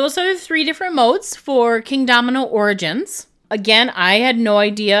 So those are the 3 different modes for Kingdomino Origins. Again, I had no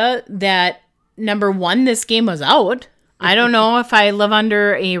idea that, number 1, this game was out. I don't know if I live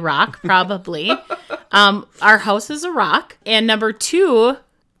under a rock, probably. Our house is a rock. And number 2,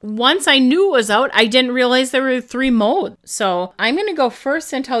 once I knew it was out, I didn't realize there were 3 modes. So I'm going to go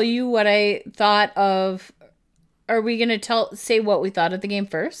first and tell you what I thought of. Are we going to say what we thought of the game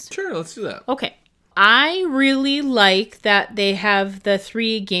first? Sure, let's do that. Okay. I really like that they have the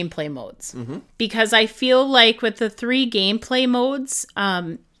 3 gameplay modes because I feel like with the 3 gameplay modes,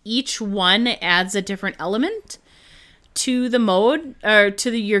 each one adds a different element to the mode or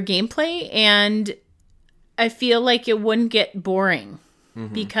to your gameplay, and I feel like it wouldn't get boring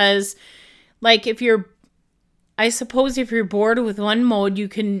because, like, if you're bored with one mode, you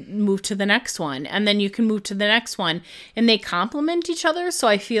can move to the next one, and then you can move to the next one, and they complement each other. So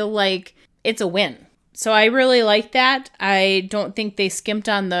I feel like it's a win. So I really like that. I don't think they skimped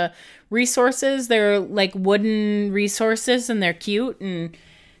on the resources. They're like wooden resources and they're cute and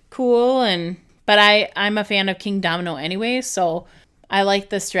cool. But I'm a fan of Kingdomino anyway, so I like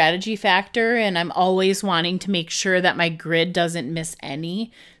the strategy factor, and I'm always wanting to make sure that my grid doesn't miss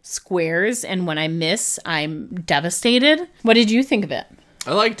any squares. And when I miss, I'm devastated. What did you think of it?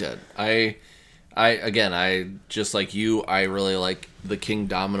 I liked it. I just like you, I really like the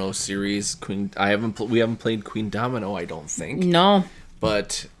Kingdomino series. We haven't played Queendomino, I don't think. No.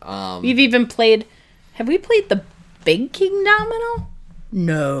 But we've even played. Have we played the big Kingdomino?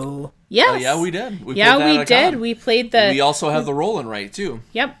 No. Yes. Oh, yeah, we did. We did. We played the. We also have the Roll and Write too.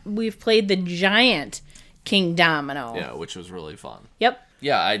 Yep, we've played the giant Kingdomino. Yeah, which was really fun. Yep.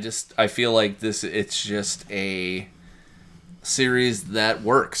 Yeah, I feel like it's just a series that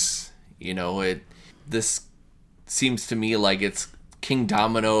works. You know, this seems to me like it's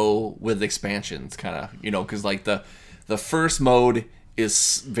Kingdomino with expansions, kind of, you know, because like the first mode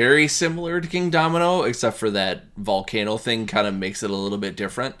is very similar to Kingdomino, except for that volcano thing kind of makes it a little bit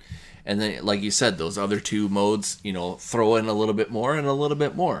different. And then, like you said, those other 2 modes, you know, throw in a little bit more and a little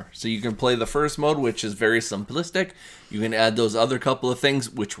bit more. So you can play the first mode, which is very simplistic. You can add those other couple of things,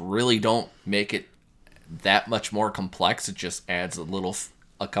 which really don't make it that much more complex. It just adds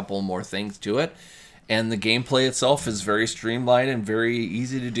a couple more things to it. And the gameplay itself is very streamlined and very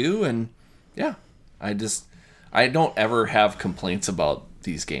easy to do. And yeah, I don't ever have complaints about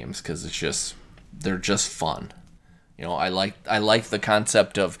these games because they're just fun. You know, I like the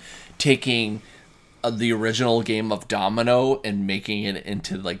concept of taking the original game of Domino and making it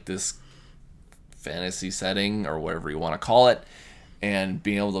into like this fantasy setting or whatever you want to call it, and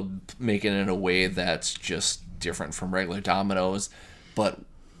being able to make it in a way that's just different from regular dominoes. But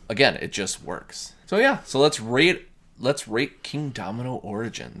again, it just works. So yeah, so let's rate Kingdomino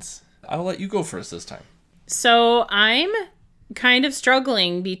Origins. I'll let you go first this time. So I'm kind of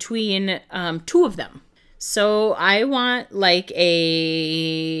struggling between 2 of them. So I want like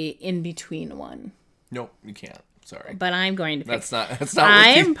a in-between one. Nope, you can't. Sorry. But I'm going to pick. That's not I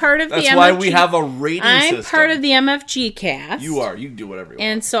am part of the MFG. That's why we have a rating system. I'm part of the MFG cast. You are. You can do whatever you want.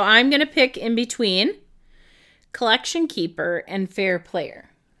 And so I'm going to pick in between Collection Keeper and Fair Player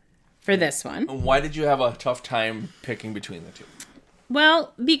for this one. Why did you have a tough time picking between the two?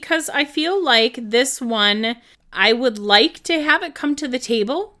 Well, because I feel like this one, I would like to have it come to the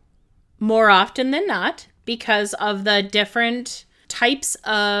table more often than not because of the different types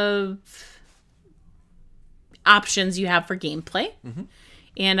of options you have for gameplay. Mm-hmm.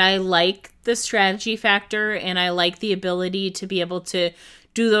 And I like the strategy factor, and I like the ability to be able to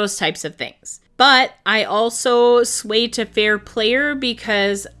do those types of things. But I also sway to Fair Player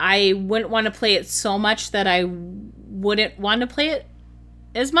because I wouldn't want to play it so much that I wouldn't want to play it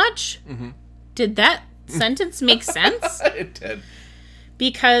as much. Mm-hmm. Did that sentence make sense? It did.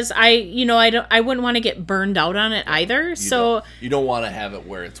 Because I wouldn't want to get burned out on it either. You don't want to have it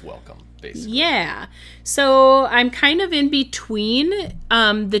where it's welcome, basically. Yeah. So I'm kind of in between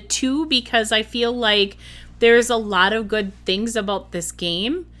the two because I feel like there's a lot of good things about this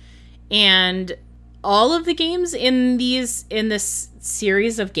game, and all of the games in this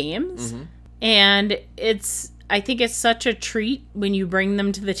series of games, mm-hmm. and I think it's such a treat when you bring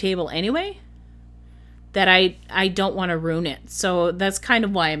them to the table anyway, that I don't want to ruin it. So that's kind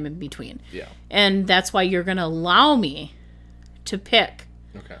of why I'm in between. Yeah. And that's why you're going to allow me to pick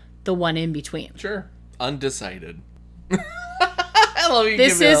the one in between. Sure. Undecided. I love you.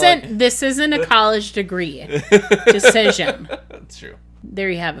 This isn't a college degree decision. That's true. There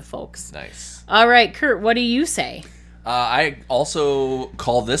you have it, folks. Nice. All right, Kurt, what do you say? I also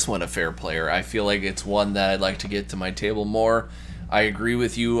call this one a Fair Player. I feel like it's one that I'd like to get to my table more. I agree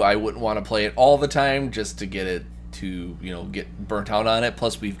with you. I wouldn't want to play it all the time just to get it to, get burnt out on it.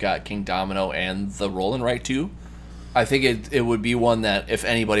 Plus, we've got King Domino and the Roll and Write too. I think it would be one that if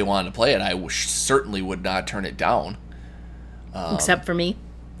anybody wanted to play it, I certainly would not turn it down. Except for me.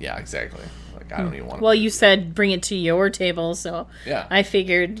 Yeah, exactly. Like, I don't even want to. Well, you said bring it to your table, so yeah. I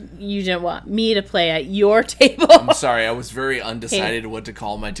figured you didn't want me to play at your table. I'm sorry, I was very undecided what to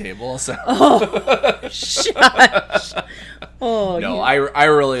call my table. So. Oh, shush. Oh, no, I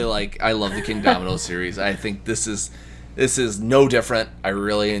really I love the King Domino series. I think this is no different. I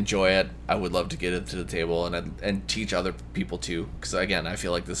really enjoy it. I would love to get it to the table and teach other people too. Because again, I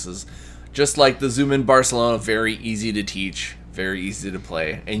feel like this is just like the Zoom in Barcelona, very easy to teach, very easy to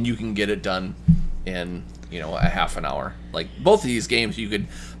play, and you can get it done in a half an hour. Like both of these games, you could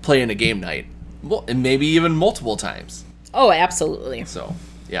play in a game night, and maybe even multiple times. Oh, absolutely. So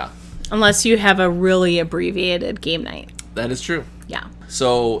yeah, unless you have a really abbreviated game night. That is true. Yeah.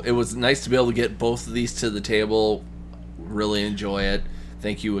 So it was nice to be able to get both of these to the table. Really enjoy it.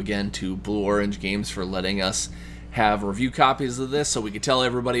 Thank you again to Blue Orange Games for letting us have review copies of this so we could tell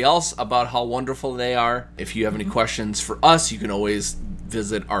everybody else about how wonderful they are. If you have any questions for us, you can always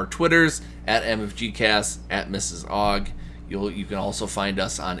visit our Twitters at MFGcast, at Mrs. Og. You can also find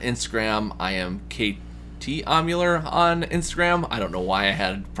us on Instagram. I am KT Omuler on Instagram. I don't know why I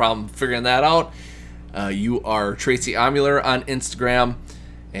had a problem figuring that out. You are Tracy Omuler on Instagram.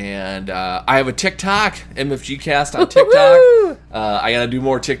 And I have a TikTok, MFGcast on TikTok. I got to do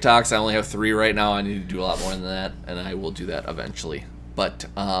more TikToks. I only have 3 right now. I need to do a lot more than that, and I will do that eventually. But,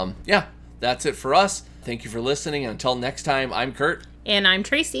 yeah, that's it for us. Thank you for listening. And until next time, I'm Kurt. And I'm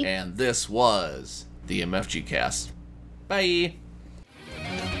Tracy. And this was the MFGcast. Bye.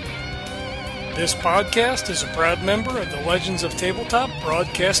 This podcast is a proud member of the Legends of Tabletop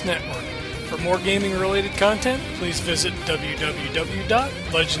Broadcast Network. For more gaming-related content, please visit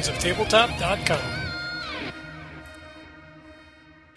www.legendsoftabletop.com.